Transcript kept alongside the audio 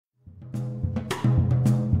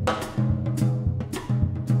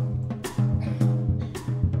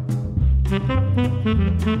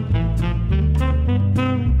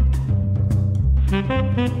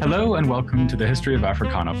Hello and welcome to the History of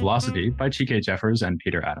Africana Philosophy by Chike Jeffers and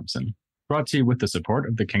Peter Adamson, brought to you with the support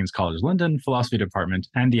of the King's College London Philosophy Department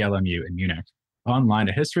and the LMU in Munich, online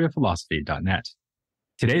at historyofphilosophy.net.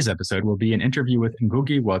 Today's episode will be an interview with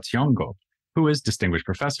Ngũgĩ Thiong'o, who is Distinguished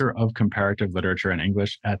Professor of Comparative Literature and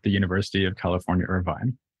English at the University of California,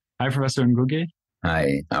 Irvine. Hi, Professor Ngũgĩ.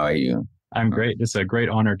 Hi, how are you? I'm great. It's a great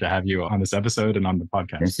honor to have you on this episode and on the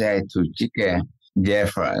podcast. I say to Chike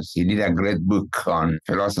Jeffers, he did a great book on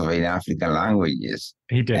philosophy in African languages.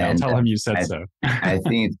 He did. I'll tell him you said so. I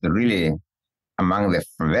think it's really among the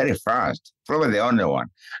very first, probably the only one.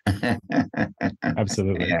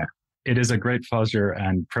 Absolutely. Yeah. It is a great pleasure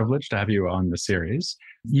and privilege to have you on the series.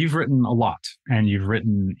 You've written a lot, and you've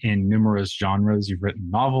written in numerous genres. You've written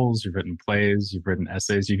novels, you've written plays, you've written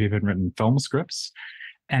essays, you've even written film scripts.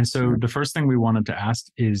 And so the first thing we wanted to ask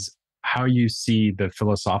is how you see the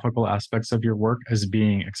philosophical aspects of your work as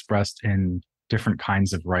being expressed in different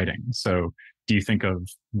kinds of writing. So do you think of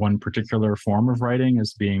one particular form of writing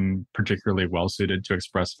as being particularly well suited to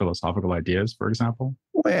express philosophical ideas, for example?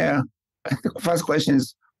 Well, the first question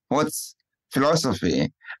is, what's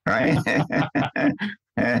philosophy, right?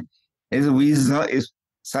 Is wisdom, is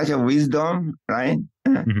such a wisdom, right?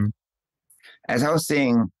 Mm-hmm. As I was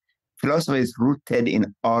saying, philosophy is rooted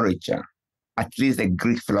in orature. At least the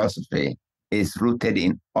Greek philosophy is rooted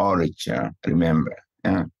in orature, remember.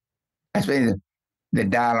 Especially the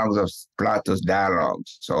dialogues of Plato's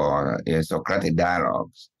dialogues, so Socratic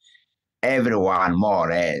dialogues. Everyone, more or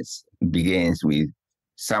less, begins with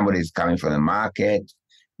somebody's coming from the market.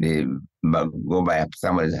 They go by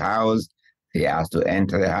somebody's house. They ask to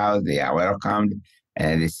enter the house. They are welcomed.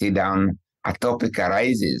 And they sit down. A topic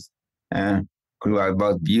arises. Could be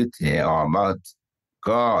about beauty or about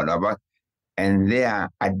God, and there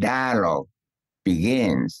a dialogue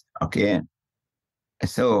begins, okay?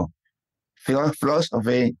 So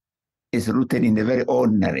philosophy is rooted in the very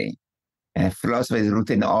ordinary, and philosophy is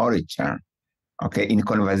rooted in orature, okay, in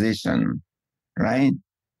conversation, right?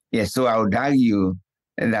 Yes, so I would argue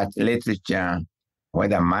that literature,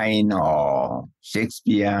 whether mine or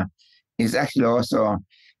Shakespeare, is actually also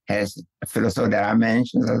has philosophical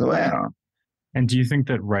dimensions as well. And do you think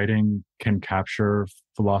that writing can capture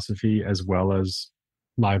philosophy as well as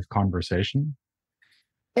live conversation?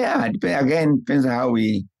 Yeah, depends on how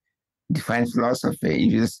we define philosophy.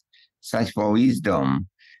 If you search for wisdom,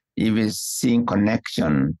 if you're seeing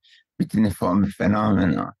connection between the form and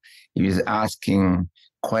phenomena, if you're asking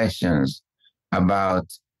questions about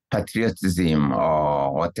patriotism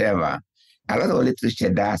or whatever, a lot of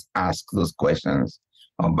literature does ask those questions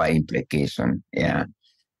or by implication, yeah.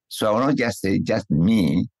 So I will not just say just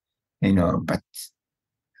me, but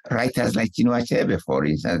writers like Chinua Achebe, for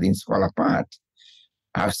instance, things fall apart.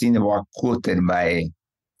 I've seen the work quoted by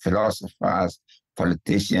philosophers,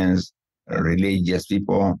 politicians, religious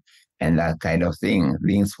people, and that kind of thing.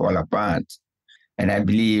 Things fall apart. And I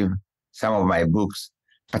believe some of my books,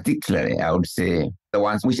 particularly, I would say, the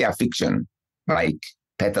ones which are fiction, like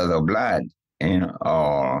Petals of Blood,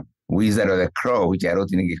 or Wizard of the Crow, which I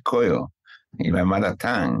wrote in Gikuyu, in my mother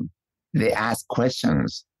tongue, they ask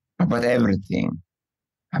questions about everything,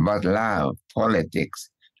 about love, politics,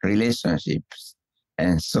 relationships,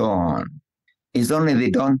 and so on. It's only they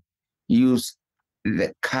don't use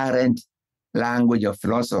the current language of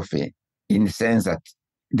philosophy in the sense that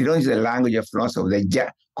they don't use the language of philosophy. They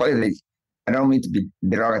call it, I don't mean to be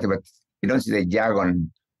derogative, but they don't use the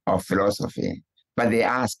jargon of philosophy, but they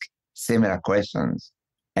ask similar questions,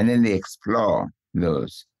 and then they explore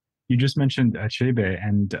those. You just mentioned Achebe,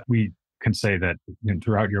 and we can say that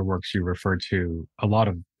throughout your works, you refer to a lot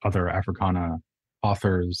of other Africana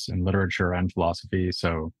authors in literature and philosophy.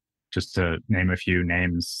 So just to name a few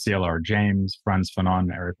names, C.L.R. James, Frantz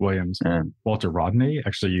Fanon, Eric Williams, Walter Rodney.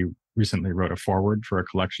 Actually, you recently wrote a foreword for a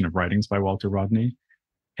collection of writings by Walter Rodney.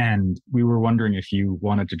 And we were wondering if you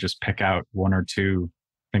wanted to just pick out one or two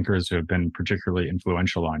thinkers who have been particularly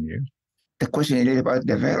influential on you. The question is about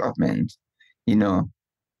development,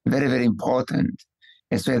 very, very important,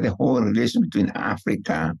 especially the whole relation between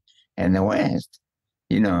Africa and the West,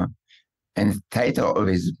 And the title of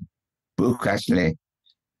his book actually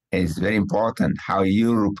is very important, How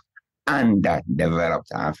Europe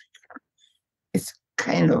Underdeveloped Africa. It's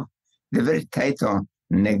kind of, the very title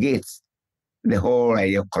negates the whole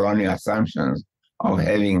idea of colonial assumptions of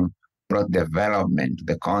having brought development to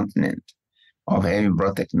the continent, of having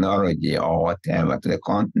brought technology or whatever to the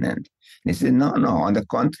continent. They said, no, on the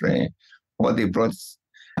contrary, what they brought is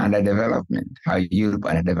underdevelopment, how Europe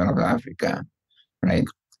underdeveloped Africa, right?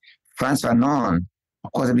 Frantz Fanon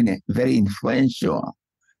of course, have been very influential,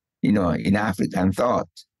 in African thought,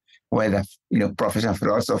 whether, professional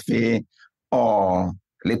philosophy or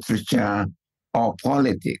literature or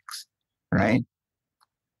politics, right?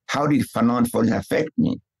 How did Fanon affect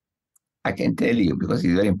me? I can tell you because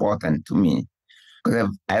it's very important to me.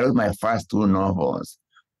 Because I wrote my first two novels,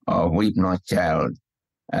 Weep Not Child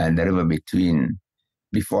and The River Between,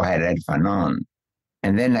 before I read Fanon.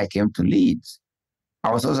 And then I came to Leeds.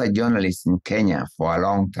 I was also a journalist in Kenya for a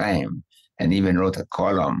long time and even wrote a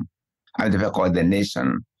column. I was called The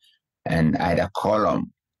Nation. And I had a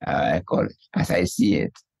column called As I See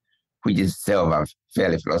It, which is itself a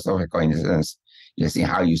fairly philosophical in the sense you see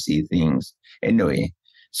how you see things. Anyway,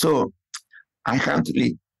 so I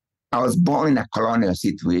was born in a colonial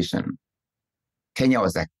situation. Kenya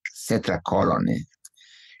was a settler colony.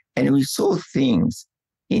 And we saw things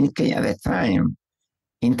in Kenya at the time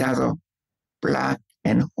in terms of black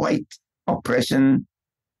and white oppression,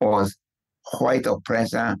 or white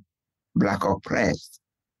oppressor, black oppressed.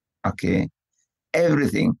 Okay?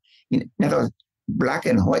 Everything. In other words, black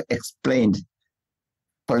and white explained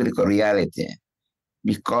political reality.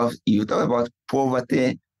 Because you talk about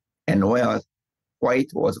poverty and wealth, white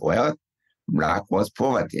was wealth, black was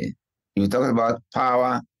poverty. You talk about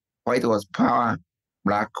power, white was power,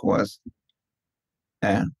 black was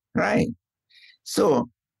right. So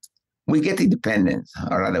we get independence,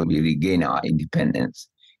 or rather we regain our independence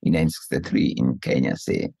in 1963 in Kenya,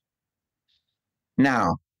 say.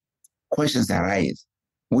 Now, questions arise.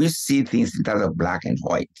 We see things in terms of black and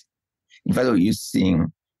white. In fact, we used to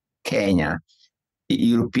sing Kenya.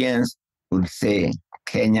 Europeans would say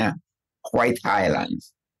Kenya, white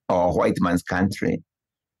highlands, or white man's country.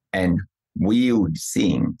 And we would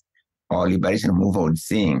sing, or liberation movement would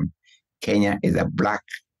sing, Kenya is a black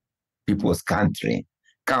people's country.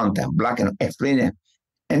 Counter, black, and explain it,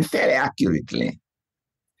 and fairly accurately.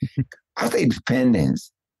 After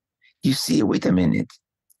independence, you see, wait a minute,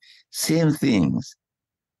 same things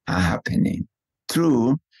are happening.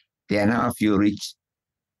 True, there are now a few rich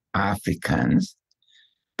Africans,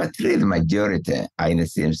 but really the majority are in the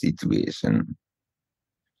same situation.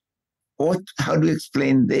 How do you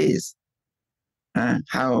explain this?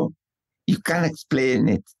 How you can't explain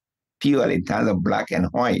it purely in terms of black and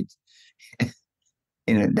white.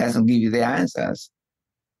 It doesn't give you the answers.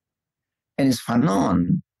 And it's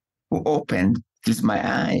Fanon who opened my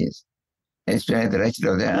eyes, especially The Wretched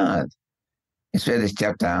of the Earth, especially this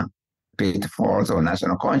chapter, Pitfalls of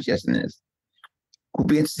National Consciousness. Who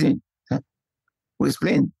began to see, who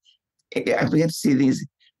explained, I began to see this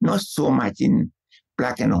not so much in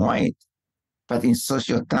black and white, but in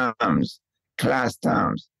social terms, class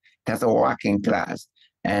terms. That's a working class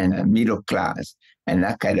and a middle class and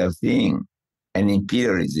that kind of thing, and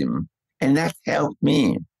imperialism. And that helped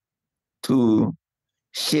me to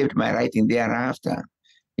shape my writing thereafter,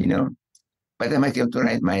 By the time I came to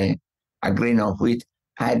write my A Grain of Wheat,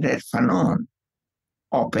 I had read Fanon,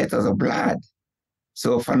 or Petals of Blood.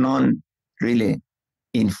 So Fanon really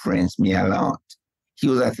influenced me a lot. He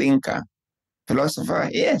was a thinker. Philosopher,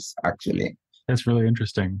 yes, actually. That's really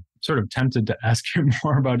interesting. Sort of tempted to ask you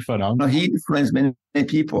more about Fanon. No, he influenced many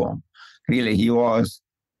people. Really, he was.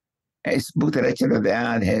 His book, The Wretched of the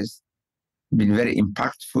Earth, has been very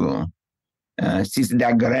impactful. Sister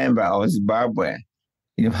Dagaremba of Zimbabwe,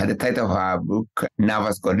 had the title of her book,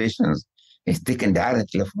 Nervous Conditions, is taken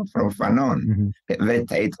directly from Fanon. Mm-hmm. The very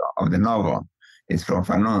title of the novel is from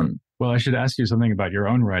Fanon. Well, I should ask you something about your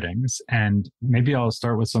own writings, and maybe I'll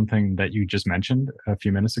start with something that you just mentioned a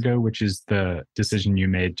few minutes ago, which is the decision you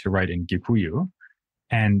made to write in Gikuyu.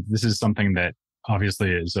 And this is something that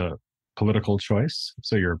obviously is a political choice.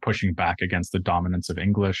 So you're pushing back against the dominance of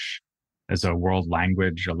English as a world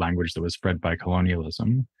language, a language that was spread by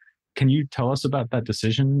colonialism. Can you tell us about that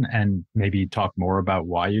decision and maybe talk more about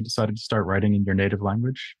why you decided to start writing in your native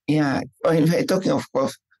language? Yeah, talking of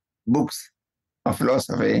course, books of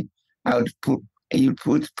philosophy, you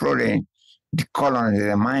put probably Decolonize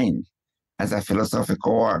the Mind as a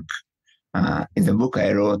philosophical work. It's a book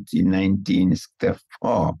I wrote in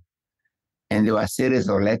 1964. And there were a series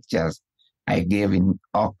of lectures I gave in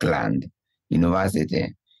Auckland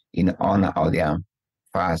University in honor of their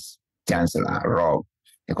first chancellor, Rob.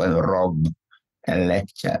 They call him Rob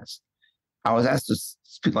Lectures. I was asked to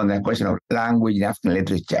speak on the question of language in African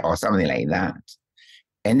literature or something like that.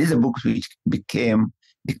 And these are books which became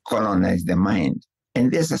Decolonize the Mind.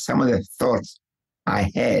 And these are some of the thoughts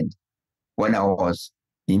I had when I was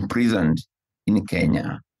imprisoned in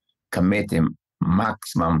Kenya, committing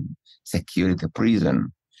maximum security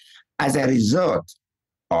prison as a result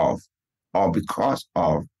of, or because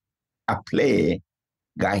of, a play,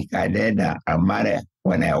 Gaikadeda Amare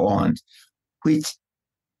when I want, which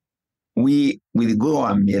we, with Go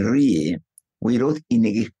and Marie, we wrote in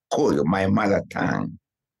Gikuyu, my mother tongue,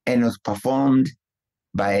 and it was performed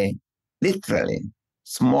by literally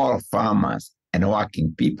small farmers and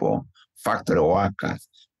working people, factory workers,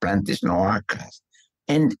 plantation workers.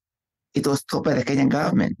 And it was stopped by the Kenyan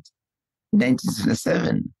government in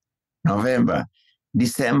 1977, November.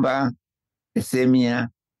 December, the same year,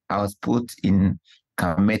 I was put in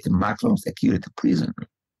Kamete maximum security prison.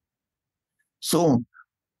 So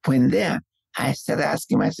when there, I started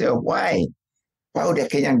asking myself, why would the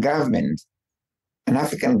Kenyan government, an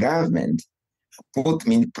African government, put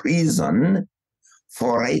me in prison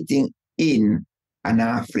for writing in an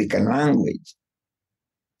African language?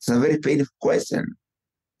 It's a very painful question.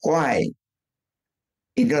 Why?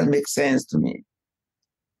 It doesn't make sense to me.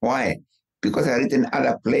 Why? Because I've written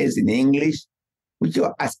other plays in English which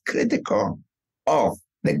are as critical of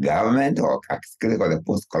the government or as critical of the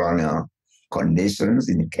post-colonial conditions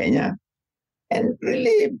in Kenya. And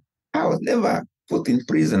really, I was never put in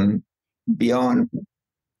prison beyond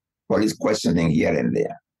police questioning here and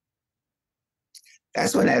there.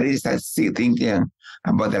 That's when I really started thinking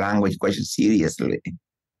about the language question seriously.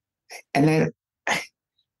 And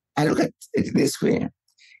I look at it this way.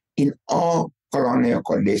 In all colonial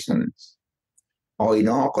conditions, or in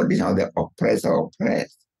all conditions of the oppressed or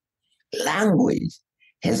oppressed, language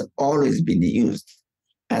has always been used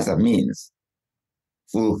as a means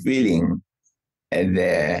fulfilling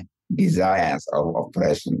the desires of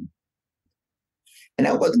oppression. And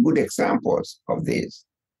I've got good examples of this.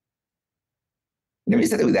 Let me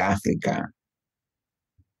start with Africa.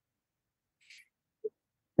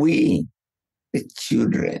 We, the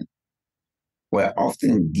children, were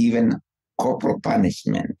often given corporal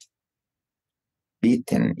punishment,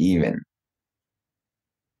 beaten even,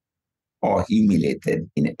 or humiliated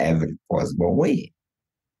in every possible way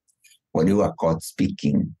when you were caught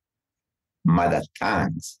speaking mother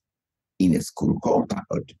tongues in a school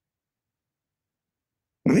compound.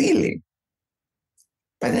 Really?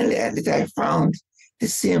 But then later I found the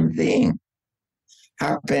same thing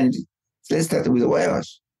happened. Let's start with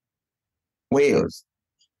Wales.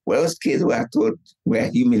 Welsh kids were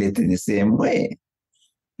humiliated in the same way.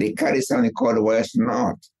 They carried something called Welsh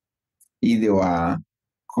Knot. If they were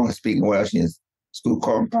speaking Welsh in school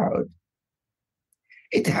compound.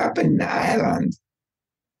 It happened in Ireland.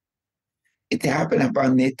 It happened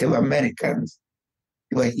upon Native Americans.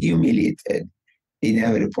 They were humiliated in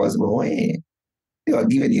every possible way. They were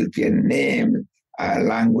given European names,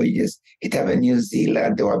 languages. It happened in New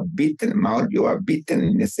Zealand. They were beaten. Maori were beaten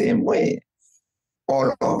in the same way.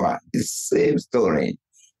 All over, the same story.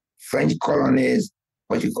 French colonies,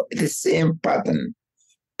 the same pattern.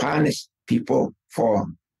 Punish people for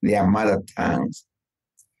their mother tongues,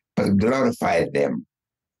 but glorify them,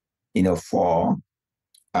 for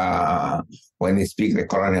when they speak the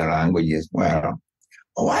colonial languages. Well,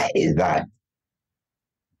 why is that?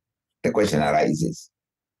 The question arises.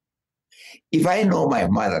 If I know my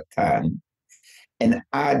mother tongue and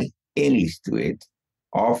add English to it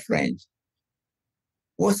or French,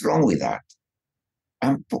 what's wrong with that?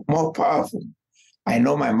 I'm more powerful. I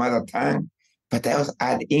know my mother tongue, but I also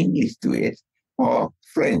add English to it or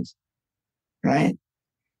French, right?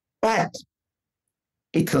 But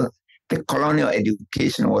the colonial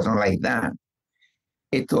education wasn't like that.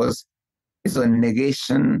 It's a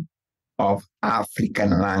negation of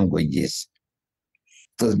African languages.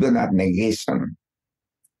 It was built on that negation.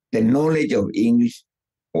 The knowledge of English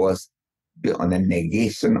was built on the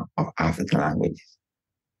negation of African languages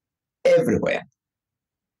everywhere.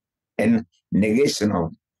 And negation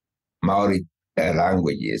of Maori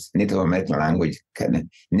languages, Native American language,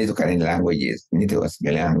 Native Canadian languages, Native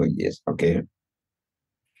Australian languages, okay?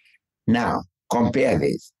 Now, compare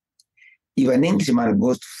this. If an Englishman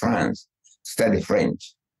goes to France to study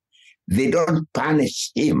French, they don't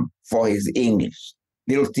punish him for his English.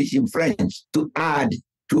 They'll teach him French to add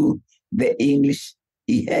to the English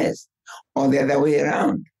he has, or the other way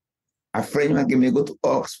around. A Frenchman can go to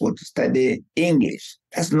Oxford to study English.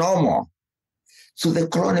 That's normal. So the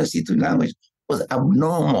colonial situation language was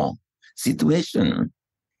abnormal situation.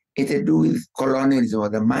 It had to do with colonialism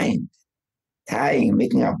of the mind,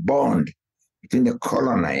 making a bond between the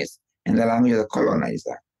colonized and the language of the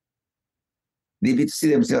colonizer. They did see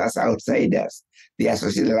themselves as outsiders. They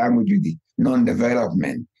associate the language with the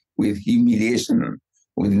non-development, with humiliation,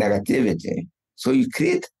 with negativity. So you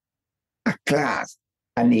create a class,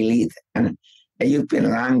 an elite, and a European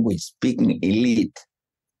language-speaking elite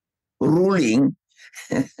ruling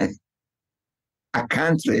a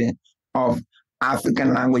country of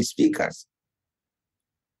African language speakers.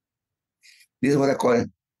 This is what I call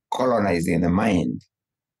colonizing the mind.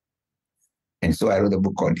 And so I wrote a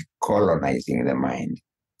book called Colonizing the Mind.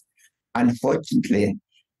 Unfortunately,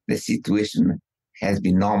 the situation has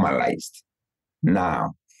been normalized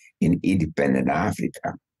now in independent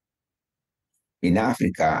Africa. In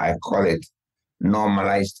Africa, I call it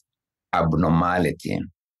normalized abnormality,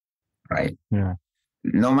 right? Yeah.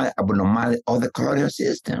 Normal abnormality of the colonial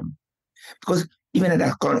system. Because even at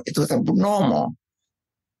that colony, it was abnormal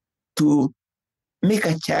to make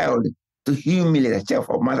a child, to humiliate a child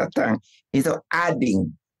for mother tongue instead of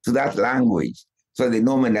adding to that language so they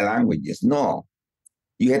know many languages. No,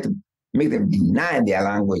 you had to make them deny their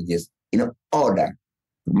languages in order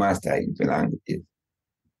to master the languages.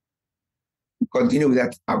 Continue with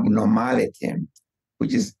that abnormality,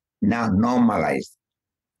 which is now normalized.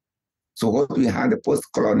 So what we have, the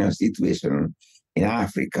post-colonial situation in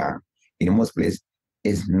Africa, in most places,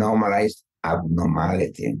 is normalized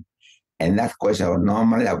abnormality. And that question of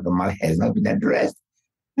normal, abnormal has not been addressed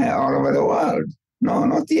all over the world. No,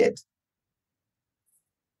 not yet.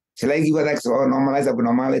 Shall I give an example of normalized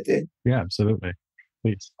abnormality? Yeah, absolutely.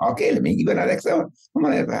 Please. Okay, let me give another example.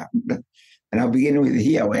 And I'll begin with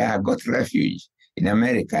here, where I got refuge in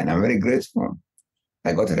America, and I'm very grateful.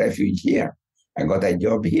 I got refuge here. I got a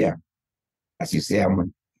job here. As you say, I'm a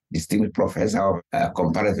distinguished professor of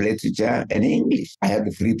comparative literature and English. I had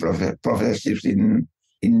the 3 professorships in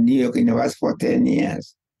New York University for 10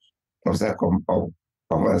 years. Professor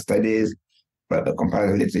of Studies,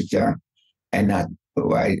 comparative literature, and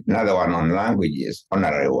another one on languages,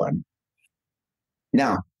 honorary one.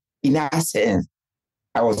 Now, in that sense,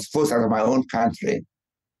 I was forced out of my own country.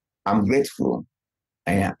 I'm grateful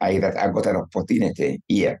that I got an opportunity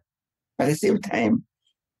here. But at the same time,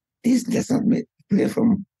 this does not make me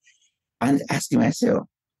from and asking myself,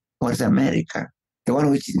 what is America? The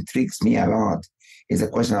one which intrigues me a lot is the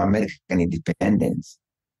question of American independence.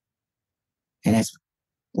 And I ask,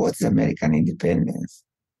 what is American independence?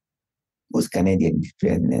 What's Canadian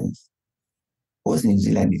independence? What's New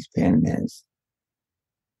Zealand independence?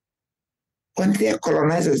 When they are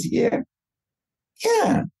colonizers here,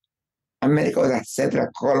 yeah, America was a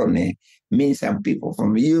settler colony, means some people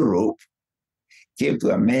from Europe came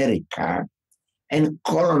to America and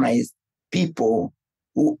colonized people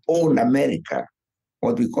who owned America,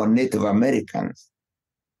 what we call Native Americans.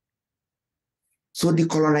 So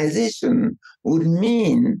decolonization would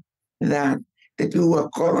mean that the people who are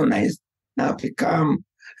colonized now become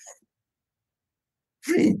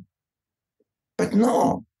free. But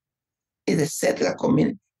no, it's a settler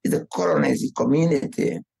community, it's a colonizing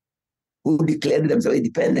community who declared themselves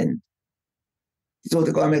independent. It's what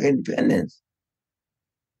they call American independence.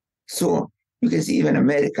 So you can see even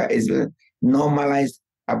America is a normalized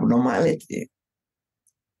abnormality.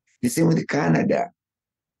 The same with Canada.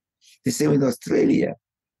 The same with Australia,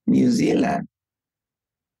 New Zealand.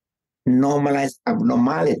 Normalized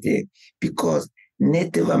abnormality because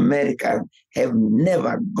Native Americans have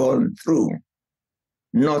never gone through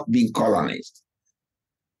not being colonized.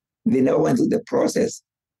 They never went through the process,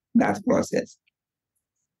 that process.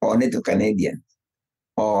 Or Native Canadians,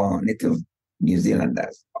 or Native New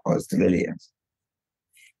Zealanders, Australians.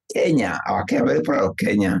 Kenya, I'm very proud of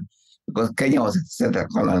Kenya because Kenya was a settler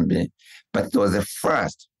colony, but it was the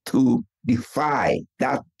first to defy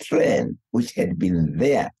that trend which had been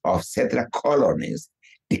there of settler colonies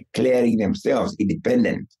declaring themselves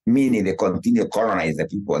independent, meaning they continue to colonize the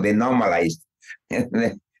people. They normalized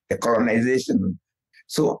the colonization.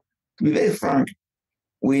 So, to be very frank,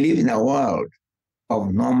 we live in a world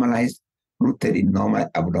of normalized, rooted in normal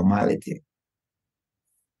abnormality.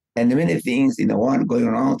 And many things in the world going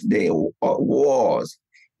on today, wars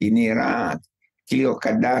in Iraq, killing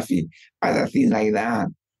Gaddafi, other things like that,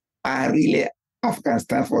 are really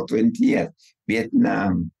Afghanistan for 20 years,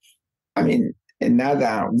 Vietnam, and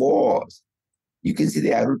other wars. You can see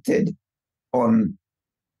they are rooted on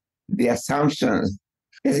the assumptions,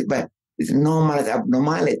 but it's normal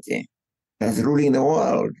abnormality that's ruling the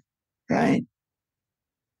world, right?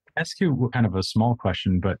 Ask you kind of a small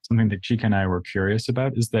question, but something that Chika and I were curious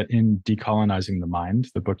about is that in Decolonizing the Mind,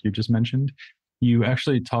 the book you just mentioned, you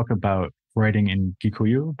actually talk about writing in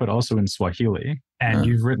Gikuyu, but also in Swahili. And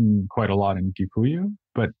you've written quite a lot in Gikuyu,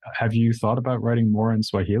 but have you thought about writing more in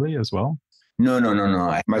Swahili as well? No.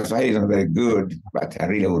 My Swahili is not very good, but I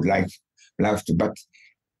really would love to. But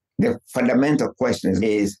the fundamental question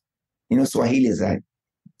is, Swahili is a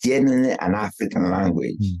genuinely an African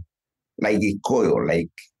language, like Gikuyu, like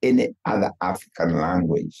any other African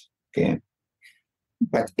language, okay?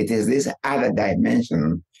 But it is this other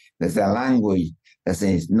dimension that's a language that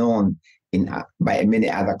is known by many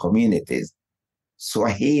other communities.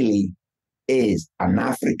 Swahili is an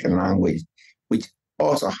African language, which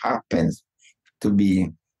also happens to be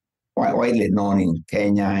widely known in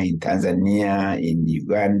Kenya, in Tanzania, in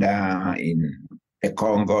Uganda, in the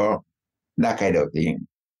Congo, that kind of thing.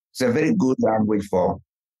 It's a very good language for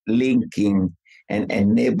linking and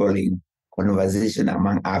enabling conversation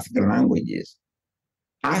among African languages.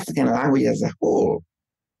 African language as a whole,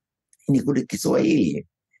 including Kiswahili,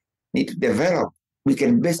 need to develop. We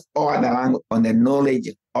can base all the language on the knowledge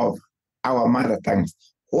of our mother tongues,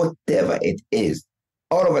 whatever it is,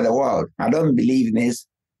 all over the world. I don't believe in this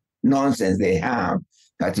nonsense they have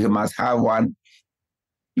that you must have one.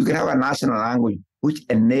 You can have a national language which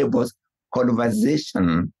enables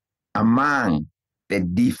conversation among the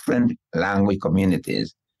different language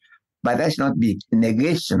communities, but that should not be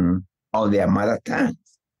negation of their mother tongues.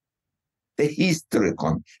 The history,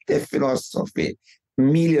 the philosophy,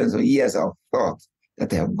 millions of years of thought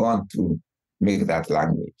that have gone to make that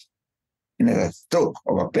language. And as a stroke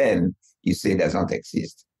of a pen, you say does not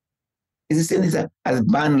exist. It's the same as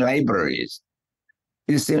ban libraries.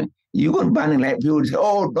 It's the same. You go ban libraries, people say,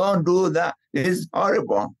 oh, don't do that. It's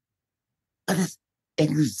horrible. But it's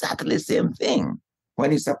exactly the same thing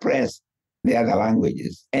when you suppress the other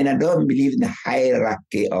languages. And I don't believe in the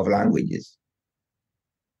hierarchy of languages.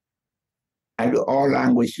 I believe all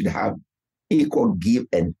language should have equal give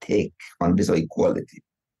and take on this equality,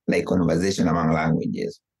 like conversation among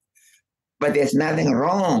languages. But there's nothing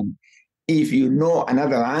wrong if you know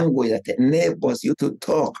another language that enables you to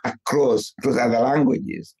talk across other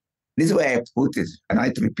languages. This is where I put it, and I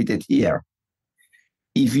to repeat it here.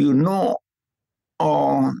 If you know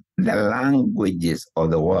all the languages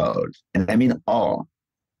of the world, and I mean all,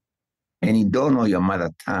 and you don't know your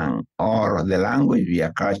mother tongue or the language of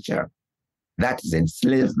your culture, that is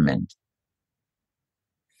enslavement.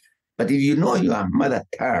 But if you know your mother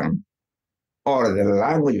tongue or the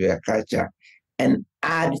language of your culture and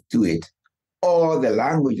add to it all the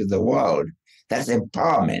language of the world, that's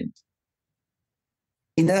empowerment.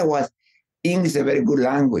 In other words, English is a very good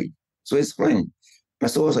language. So is French,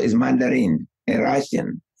 but so also is Mandarin and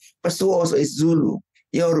Russian, but so also is Zulu,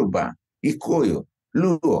 Yoruba, Kikuyu,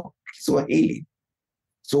 Luo, Swahili.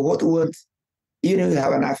 So what would, even if you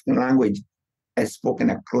have an African language that's spoken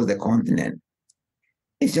across the continent,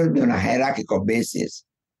 it should be on a hierarchical basis.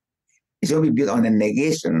 It should be built on the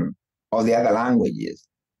negation of the other languages.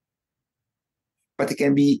 But it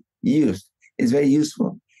can be used. It's very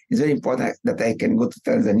useful. It's very important that I can go to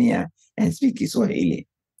Tanzania and speak Kiswahili,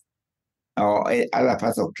 or other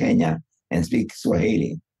parts of Kenya and speak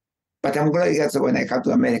Swahili. But I'm glad that when I come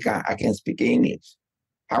to America, I can speak English.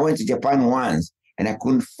 I went to Japan once and I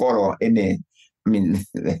couldn't follow any,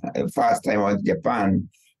 the first time I went to Japan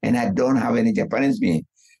and I don't have any Japanese with me.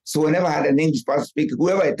 So whenever I had an English person speak,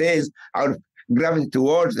 whoever it is, I would gravitate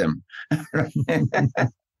towards them.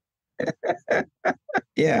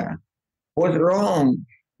 Yeah. What's wrong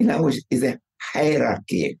in language is a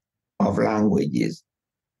hierarchy of languages,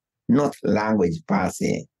 not language per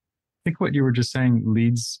se. I think what you were just saying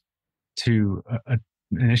leads to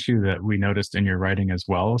an issue that we noticed in your writing as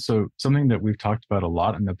well. So something that we've talked about a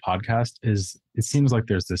lot in the podcast is it seems like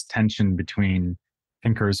there's this tension between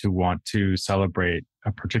thinkers who want to celebrate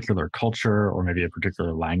a particular culture or maybe a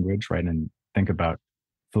particular language, right? And think about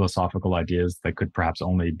philosophical ideas that could perhaps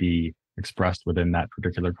only be expressed within that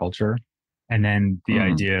particular culture. And then the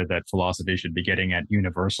idea that philosophy should be getting at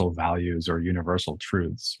universal values or universal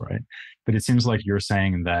truths, right? But it seems like you're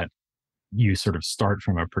saying that you sort of start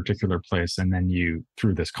from a particular place and then you,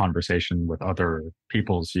 through this conversation with other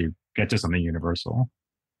peoples, you get to something universal.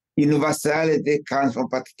 Universality comes from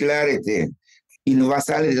particularity.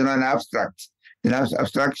 Universality is not an abstract. The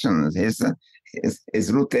abstraction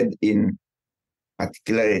is rooted in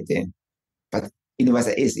particularity. But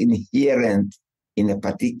universality is inherent in a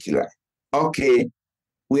particular. Okay,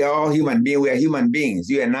 we are all human beings. We are human beings,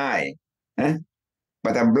 you and I.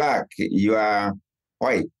 But I'm black. You are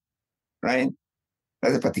white, right?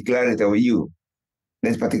 That's a particularity of you.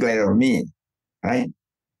 That's a particularity of me, right?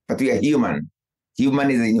 But we are human.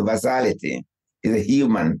 Human is a universality. Is a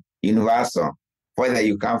human, universal, whether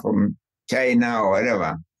you come from China or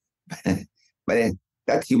whatever. But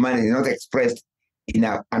that humanity is not expressed in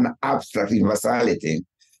an abstract universality.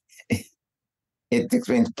 It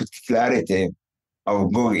explains particularity of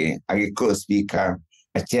Ngũgĩ, a Gikuyu speaker,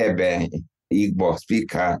 Achebe, Igbo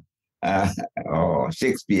speaker, or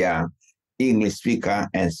Shakespeare, English speaker,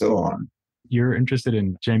 and so on. You're interested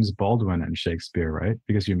in James Baldwin and Shakespeare, right?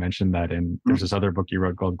 Because you mentioned that there's this other book you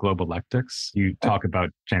wrote called Globalectics. You talk about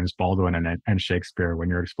James Baldwin and Shakespeare when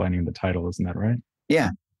you're explaining the title, isn't that right? Yeah,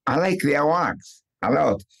 I like their works a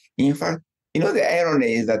lot. In fact, The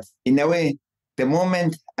irony is that, in a way, the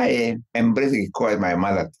moment I embraced Kiko as my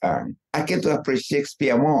mother tongue, I came to appreciate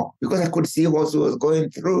Shakespeare more because I could see what he was going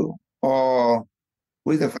through. Or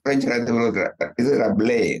with the French writer who wrote, is it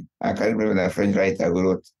Rabelais? I can't remember the French writer who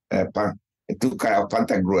wrote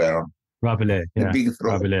Pantagruel. Rabelais, The yeah. big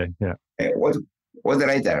throat. Rabelais, yeah. What's the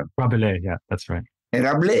writer? Rabelais, yeah, that's right.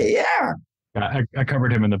 Rabelais, yeah. I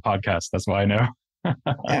covered him in the podcast. That's why I know.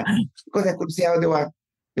 Yeah, because I could see how they were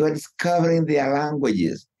discovering their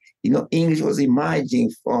languages. English was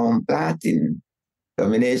emerging from Latin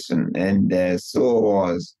domination, and so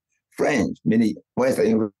was French, many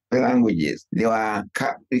Western languages. They were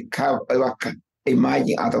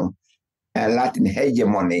emerging out of Latin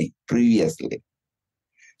hegemony previously.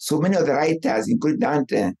 So many of the writers, including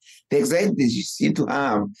Dante, the excitement you seem to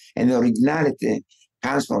have and the originality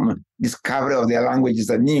comes from discovery of their languages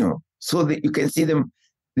anew. So that you can see them,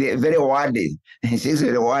 they're very wordy. He's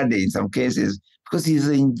very wordy in some cases because he's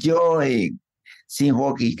enjoying seeing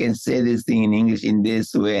how he can say this thing in English in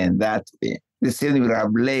this way and that way. The same with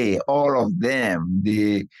Rabelais, all of them,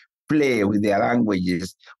 they play with their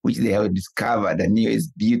languages, which they have discovered anew, its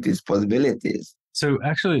beauties, possibilities. So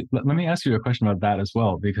actually, let me ask you a question about that as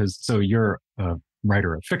well, because so you're a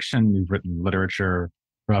writer of fiction, you've written literature,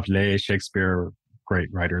 Rabelais, Shakespeare, great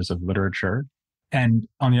writers of literature. And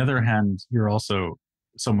on the other hand, you're also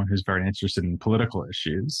someone who's very interested in political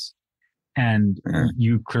issues. And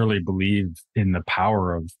you clearly believe in the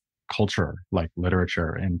power of culture, like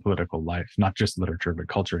literature in political life, not just literature, but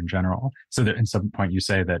culture in general. So that at some point you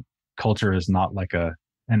say that culture is not like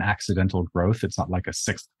an accidental growth. It's not like a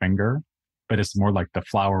sixth finger, but it's more like the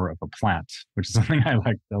flower of a plant, which is something I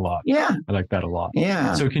like a lot. Yeah. I like that a lot.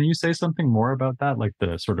 Yeah. So can you say something more about that? Like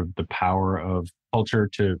the sort of the power of culture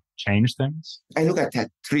to change things? I look at a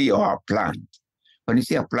tree or a plant. When you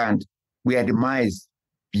see a plant, we admire its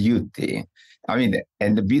beauty. I mean,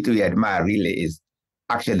 and the beauty we admire really is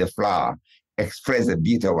actually the flower express the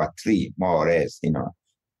beauty of a tree, more or less,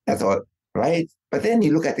 That's all, right? But then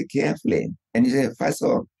you look at it carefully and you say, first of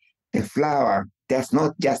all, the flower does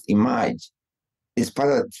not just emerge. It's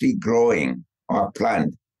part of the tree growing or a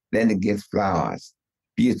plant. Then it gives flowers.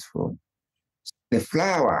 Beautiful. The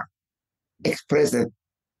flower expresses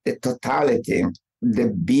the totality,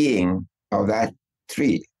 the being of that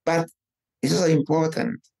tree. But it's also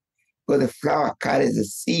important because the flower carries the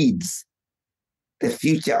seeds, the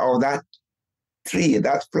future of that tree,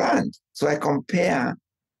 that plant. So I compare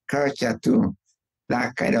culture to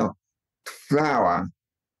that kind of flower.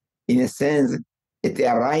 In a sense, it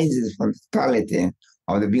arises from the totality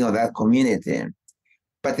of the being of that community,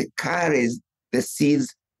 but it carries the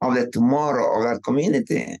seeds of the tomorrow of that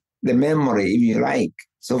community, the memory, if you like.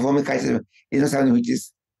 So for me, culture is not something which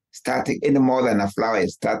is static any more than a flower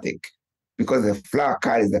is static, because the flower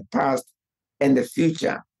carries the past and the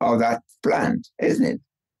future of that plant, isn't it?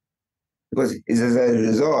 Because it's as a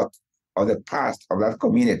result of the past of that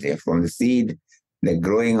community, from the seed, the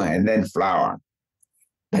growing, and then flower.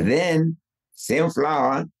 But then, same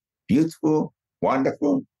flower, beautiful,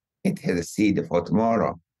 wonderful, it has a seed for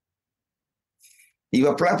tomorrow. If you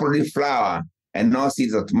apply for this flower and no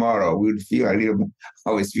seeds of tomorrow, we would feel a little bit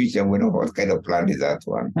of its future. We know what kind of plant is that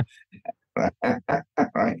one.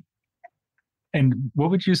 Right. And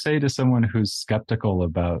what would you say to someone who's skeptical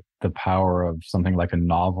about the power of something like a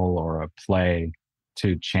novel or a play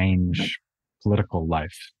to change political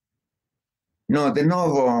life? No, the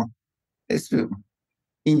novel is,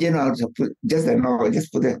 in general, just the novel,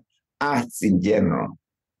 just put the arts in general.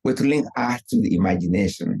 We're to link art to the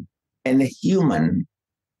imagination. And the human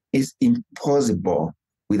is impossible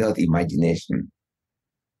without imagination.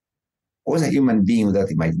 What's a human being without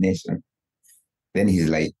imagination? Then he's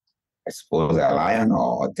like, I suppose, a lion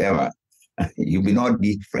or whatever. You'll be no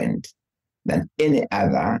different than any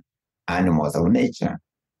other animals of nature.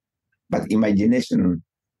 But imagination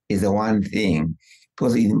is the one thing,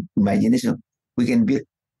 because in imagination, we can build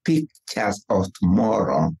pictures of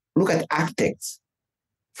tomorrow. Look at architects,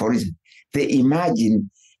 for instance. They imagine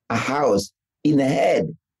a house in the head.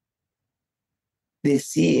 They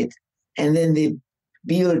see it, and then they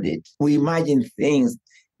build it. We imagine things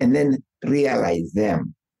and then realize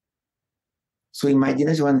them. So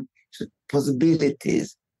imagination is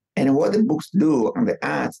possibilities. And what the books do and the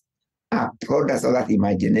arts are products of that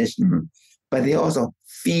imagination, but they also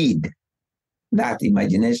feed that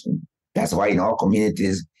imagination. That's why in all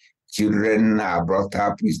communities, children are brought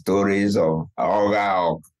up with stories of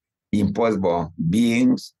impossible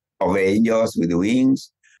beings, of angels with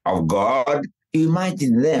wings, of God. You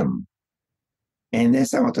imagine them. And then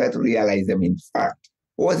someone try to realize them in fact.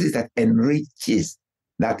 What is that enriches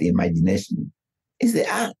that imagination? It's the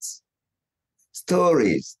arts.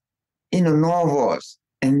 stories, novels,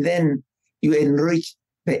 and then you enrich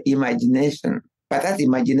the imagination. But that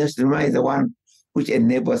imagination is the one which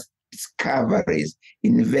enables discoveries,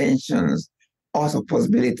 inventions, also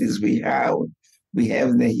possibilities we have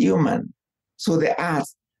in the human. So the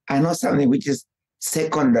arts are not something which is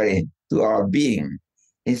secondary to our being.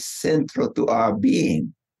 It's central to our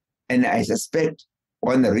being. And I suspect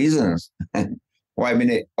one of the reasons why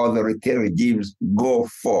many authoritarian regimes go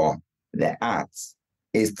for the arts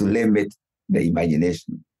is to limit the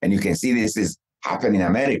imagination. And you can see this is happening in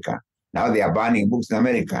America. Now they are banning books in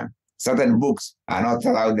America. Certain books are not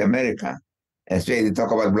allowed in America. Especially they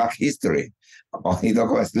talk about Black history or they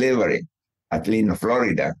talk about slavery, at least in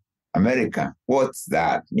Florida, America. What's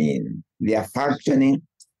that mean? They are functioning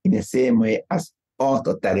in the same way as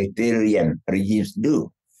authoritarian regimes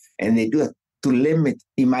do. And they do it to limit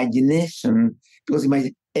imagination because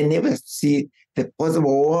it enables us to see the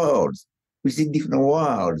possible worlds. We see different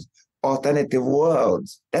worlds, alternative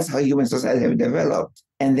worlds. That's how human society have developed.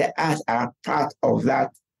 And the arts are part of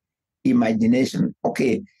that imagination.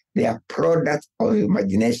 Okay, they are products of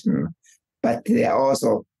imagination, but they are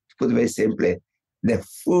also, to put it very simply, the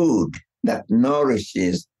food that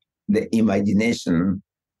nourishes the imagination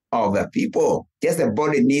of the people. Just the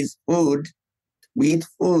body needs food. We eat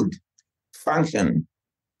food, function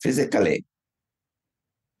physically.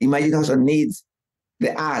 Imagination also needs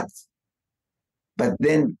the arts. But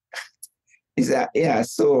then,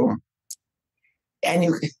 so,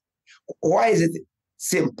 and why is it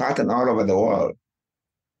same pattern all over the world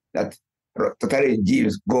that totalitarian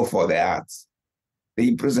regimes go for the arts? They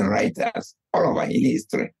imprison writers all over in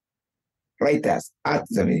history. Writers,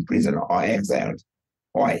 artists have been imprisoned or exiled.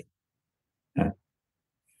 Why?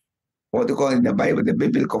 What they call in the Bible, the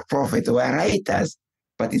biblical prophets were writers,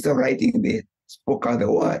 but instead of writing, they spoke out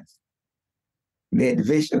the words. They had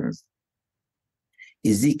visions.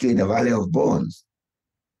 Ezekiel in the valley of bones,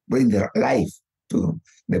 bring the life to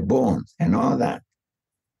the bones and all that.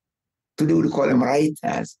 Today we call them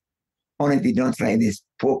writers. Only they don't write, they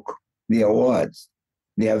spoke their words,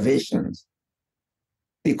 their visions.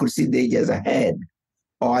 They could see the ages ahead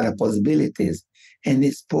or other possibilities, and they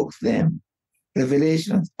spoke them.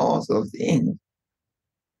 Revelations, all sorts of things.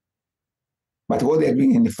 But what they're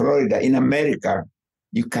doing in Florida, in America,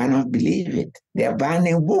 you cannot believe it. They're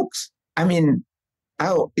banning books. I mean,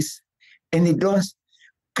 and they don't,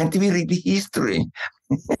 can't even read the history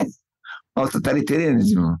of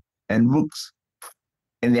totalitarianism and books.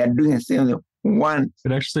 And they are doing the same one.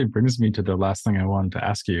 It actually brings me to the last thing I wanted to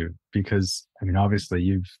ask you, because, I mean, obviously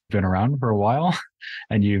you've been around for a while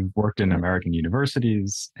and you've worked in American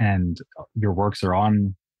universities and your works are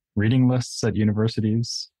on reading lists at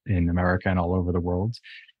universities in America and all over the world.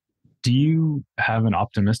 Do you have an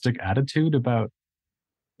optimistic attitude about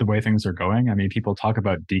the way things are going? I mean, people talk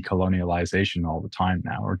about decolonialization all the time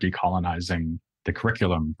now, or decolonizing the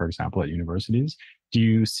curriculum, for example, at universities. Do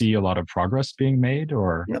you see a lot of progress being made,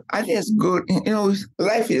 or? I think it's good.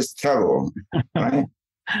 Life is struggle, right?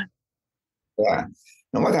 Yeah.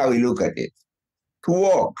 No matter how we look at it.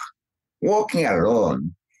 To walking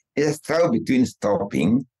alone is a struggle between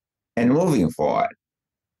stopping and moving forward.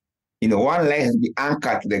 One leg has to be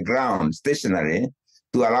anchored to the ground, stationary,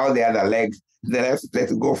 to allow the other leg, the left leg,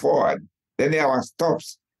 to go forward. Then the other one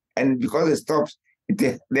stops. And because it stops,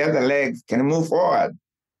 the other leg can move forward.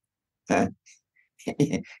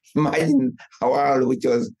 Imagine a world which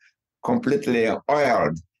was completely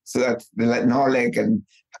oiled so that no leg can,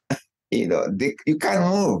 you can't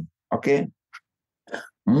move, okay?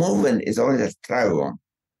 Movement is always a struggle.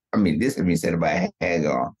 I mean, this has been said by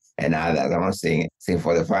Hegel and others. I'm not saying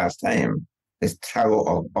for the first time. The struggle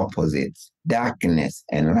of opposites, darkness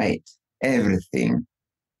and light. Everything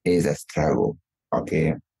is a struggle,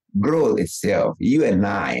 okay? Growth itself, you and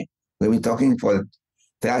I, we've been talking for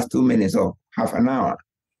the last 2 minutes or half an hour.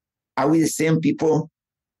 Are we the same people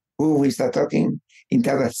who we start talking in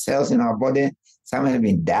terms of cells in our body? Some have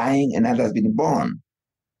been dying and others have been born.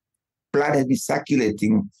 Blood has been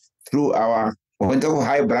circulating through when we talk about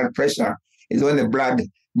high blood pressure, is when the blood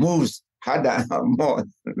moves harder more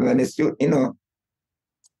than it should,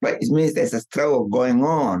 But it means there's a struggle going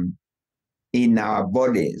on in our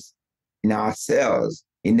bodies, in our cells,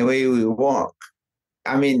 in the way we walk.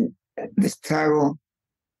 I mean, the struggle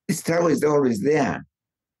is always there.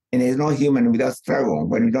 And there's no human without struggle.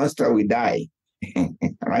 When we don't struggle, we die.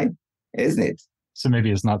 Right? Isn't it? So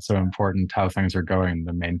maybe it's not so important how things are going.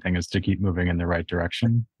 The main thing is to keep moving in the right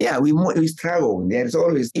direction. Yeah, we struggle. There's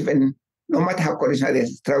always, even no matter how conditional,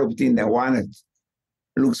 there's a struggle between the one that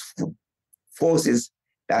looks forces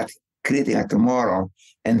that creating a tomorrow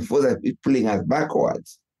and forces pulling us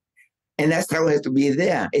backwards. And that struggle has to be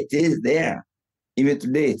there. It is there. Even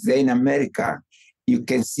today, it's there in America. You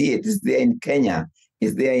can see it. It's there in Kenya.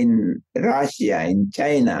 It's there in Russia, in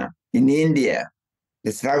China, in India.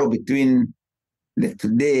 The struggle between the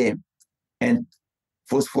today and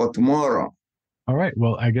for tomorrow. All right.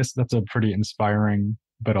 Well, I guess that's a pretty inspiring,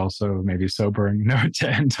 but also maybe sobering note to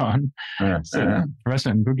end on. So,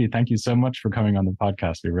 Professor Ngũgĩ, thank you so much for coming on the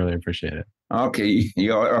podcast. We really appreciate it. Okay,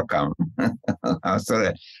 you're welcome. I'm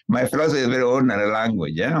sorry. My philosophy is very ordinary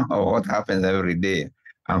language, of what happens every day.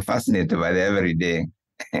 I'm fascinated by the everyday,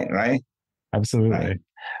 right? Absolutely. Right.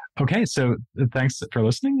 Okay, so thanks for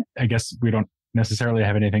listening. I guess we don't necessarily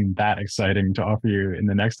have anything that exciting to offer you in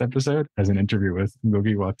the next episode as an interview with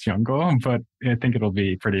Ngũgĩ wa Thiong'o, but I think it'll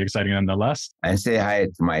be pretty exciting nonetheless. And say hi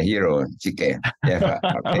to my hero, Chike. Yeah,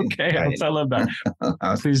 okay, I'll tell him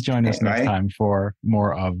that. Please join us next time for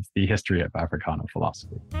more of the history of Africana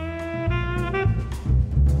philosophy.